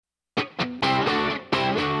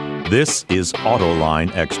This is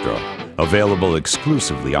Autoline Extra, available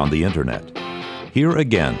exclusively on the internet. Here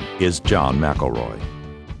again is John McElroy.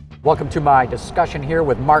 Welcome to my discussion here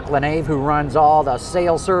with Mark LaNave, who runs all the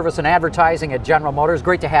sales, service, and advertising at General Motors.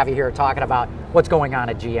 Great to have you here talking about what's going on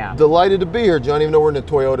at GM. Delighted to be here, John, even though we're in the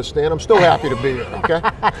Toyota stand. I'm still happy to be here, okay?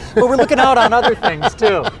 But we're looking out on other things,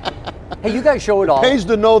 too. Hey, you guys showed all... Pays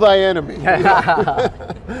to know thy enemy.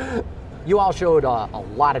 You all showed a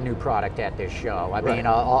lot of new product at this show. I mean,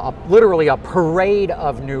 literally a parade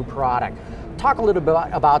of new product. Talk a little bit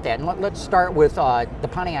about that, and let's start with the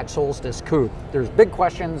Pontiac Solstice Coupe. There's big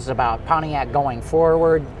questions about Pontiac going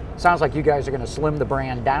forward. Sounds like you guys are going to slim the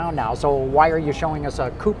brand down now, so why are you showing us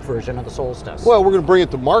a coupe version of the Solstice? Well, we're going to bring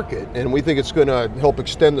it to market, and we think it's going to help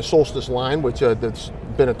extend the Solstice line, which that's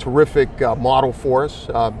been a terrific model for us.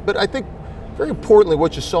 But I think, very importantly,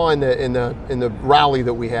 what you saw in the rally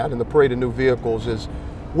that we had in the parade of new vehicles is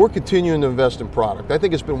we're continuing to invest in product. I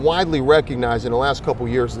think it's been widely recognized in the last couple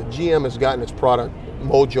of years that GM has gotten its product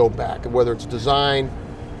mojo back, whether it's design,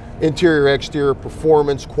 interior, exterior,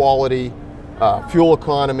 performance, quality, fuel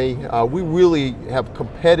economy. We really have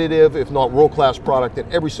competitive, if not world-class product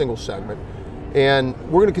in every single segment. And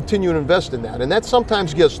we're going to continue to invest in that. And that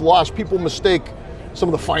sometimes gets lost. People mistake some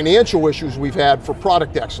of the financial issues we've had for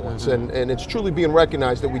product excellence. And it's truly being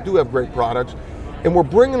recognized that we do have great products. And we're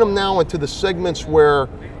bringing them now into the segments where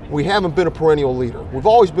we haven't been a perennial leader. We've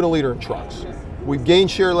always been a leader in trucks. We've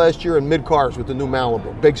gained share last year in mid-cars with the new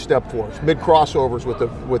Malibu, big step for us. Mid-crossovers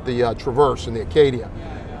with the Traverse and the Acadia.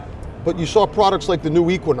 But you saw products like the new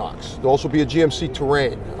Equinox. There'll also be a GMC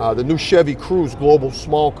Terrain, the new Chevy Cruze global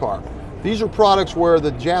small car. These are products where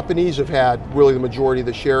the Japanese have had really the majority of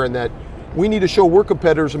the share, in that we need to show we're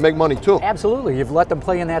competitors and make money too. Absolutely. You've let them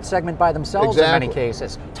play in that segment by themselves in many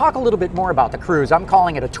cases. Talk a little bit more about the Cruze. I'm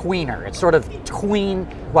calling it a tweener. It's sort of tween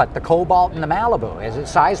the Cobalt and the Malibu. Is it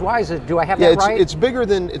size-wise? Do I have that right? It's bigger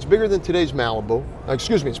than today's Malibu.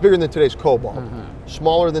 It's bigger than today's Cobalt.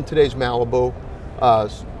 Smaller than today's Malibu. A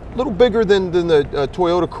little bigger than the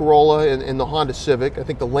Toyota Corolla and the Honda Civic. I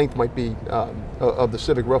think the length might be of the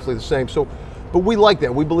Civic roughly the same. But we like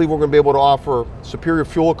that. We believe we're going to be able to offer superior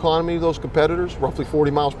fuel economy to those competitors, roughly 40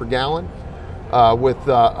 miles per gallon, with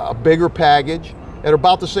a bigger package at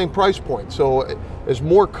about the same price point. So as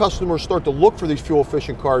more customers start to look for these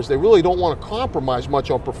fuel-efficient cars, they really don't want to compromise much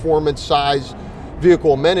on performance, size,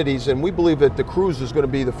 vehicle amenities, and we believe that the Cruze is going to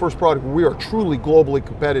be the first product where we are truly globally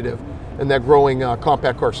competitive in that growing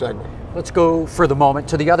compact car segment. Let's go for the moment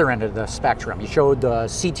to the other end of the spectrum. You showed the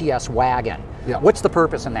CTS wagon. Yeah. What's the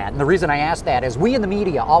purpose in that? And the reason I ask that is we in the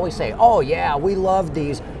media always say, oh yeah, we love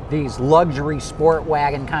these luxury sport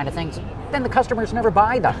wagon kind of things. Then the customers never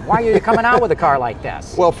buy them. Why are you coming out with a car like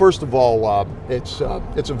this? Well, first of all, it's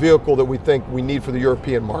a vehicle that we think we need for the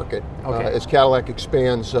European market. Okay. As Cadillac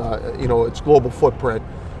expands, its global footprint,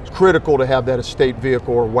 it's critical to have that estate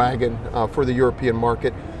vehicle or wagon for the European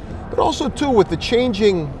market. But also too, with the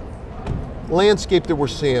changing landscape that we're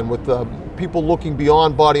seeing, with people looking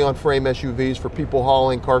beyond body-on-frame SUVs for people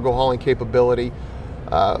hauling, cargo hauling capability,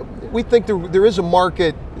 we think there is a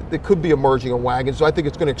market that could be emerging in wagons. So I think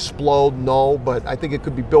it's going to explode, but I think it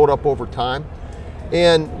could be built up over time.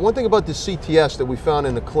 And one thing about the CTS that we found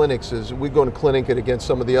in the clinics is we go to clinic it against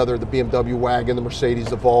some of the BMW wagon, the Mercedes,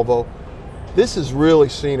 the Volvo. This is really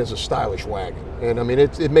seen as a stylish wagon. And I mean,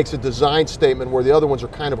 it makes a design statement where the other ones are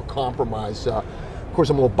kind of a compromise. Of course,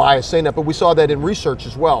 I'm a little biased saying that, but we saw that in research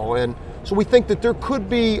as well. And so we think that there could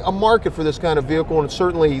be a market for this kind of vehicle, and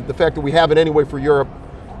certainly the fact that we have it anyway for Europe,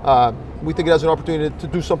 we think it has an opportunity to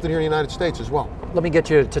do something here in the United States as well. Let me get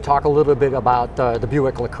you to talk a little bit about the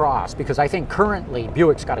Buick LaCrosse, because I think currently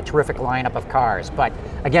Buick's got a terrific lineup of cars, but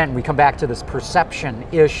again, we come back to this perception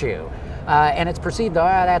issue, and it's perceived,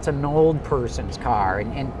 that's an old person's car,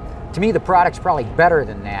 and to me, the product's probably better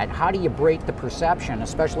than that. How do you break the perception,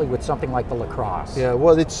 especially with something like the LaCrosse? Yeah,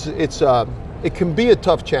 well, it can be a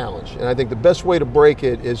tough challenge, and I think the best way to break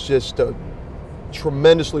it is just to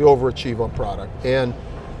tremendously overachieve on product and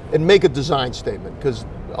make a design statement, because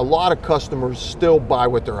a lot of customers still buy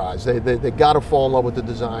with their eyes. They got to fall in love with the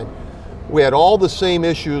design. We had all the same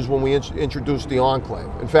issues when we introduced the Enclave.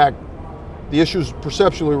 In fact, the issues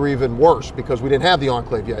perceptually were even worse because we didn't have the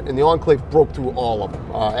Enclave yet, and the Enclave broke through all of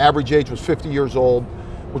them. Average age was 50 years old,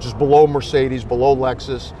 which is below Mercedes, below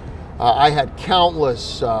Lexus. I had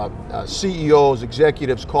countless CEOs,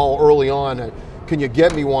 executives call early on, can you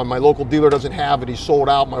get me one? My local dealer doesn't have it, he's sold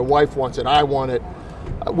out, my wife wants it, I want it.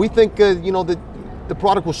 We think that the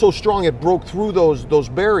product was so strong it broke through those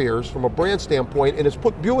barriers from a brand standpoint, and it's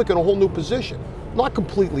put Buick in a whole new position. Not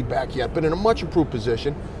completely back yet, but in a much improved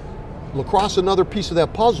position. LaCrosse, another piece of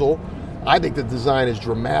that puzzle, I think the design is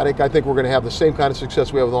dramatic. I think we're going to have the same kind of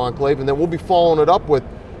success we have with Enclave, and then we'll be following it up with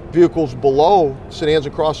vehicles below, sedans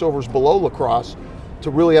and crossovers below LaCrosse,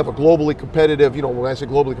 to really have a globally competitive, when I say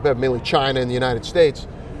globally competitive, mainly China and the United States,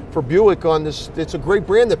 for Buick on this. It's a great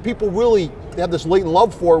brand that people really have this latent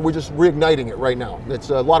love for. We're just reigniting it right now. It's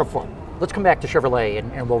a lot of fun. Let's come back to Chevrolet,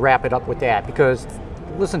 and we'll wrap it up with that, because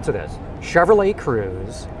listen to this. Chevrolet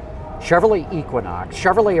Cruze, Chevrolet Equinox,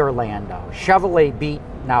 Chevrolet Orlando, Chevrolet Beat,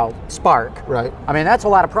 now Spark. Right. I mean, that's a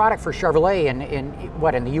lot of product for Chevrolet, and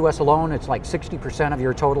in the US alone, it's like 60% of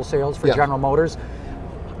your total sales for Yes. General Motors.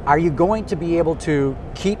 Are you going to be able to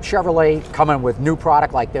keep Chevrolet coming with new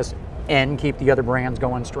product like this and keep the other brands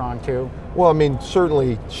going strong too? Well, I mean,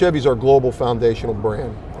 certainly Chevy's our global foundational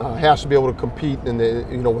brand. Has to be able to compete in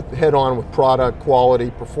with head-on with product, quality,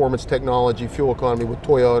 performance, technology, fuel economy with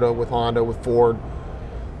Toyota, with Honda, with Ford,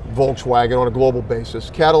 Volkswagen on a global basis.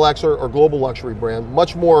 Cadillac's our global luxury brand,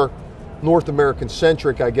 much more North American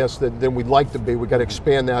centric, I guess, than we'd like to be. We got to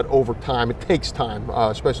expand that over time. It takes time,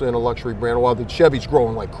 especially in a luxury brand. While the Chevy's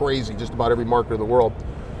growing like crazy, just about every market of the world.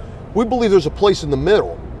 We believe there's a place in the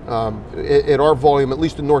middle at our volume, at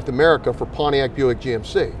least in North America, for Pontiac, Buick,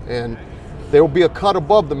 GMC, and there will be a cut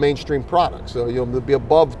above the mainstream products. So they'll be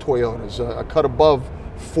above Toyotas, a cut above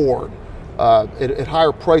Ford. At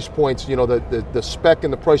higher price points, the spec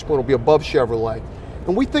and the price point will be above Chevrolet.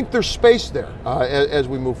 And we think there's space there as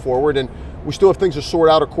we move forward. And we still have things to sort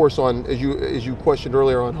out, of course, on, as you questioned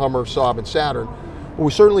earlier, on Hummer, Saab, and Saturn. But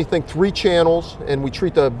we certainly think 3 channels, and we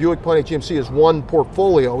treat the Buick Pontiac GMC as one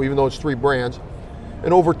portfolio, even though it's 3 brands.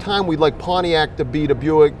 And over time, we'd like Pontiac to be to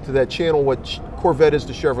Buick, to that channel what Corvette is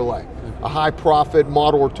to Chevrolet. A high profit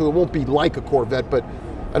model or two. It won't be like a Corvette, but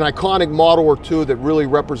an iconic model or two that really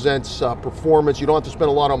represents performance. You don't have to spend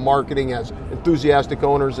a lot on marketing as enthusiastic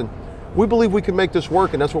owners. And we believe we can make this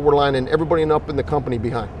work, and that's what we're lining everybody up in the company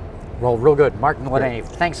behind. Well, real good. Martin Lenné,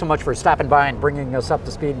 thanks so much for stopping by and bringing us up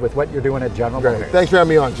to speed with what you're doing at General Motors. Thanks for having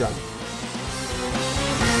me on, John.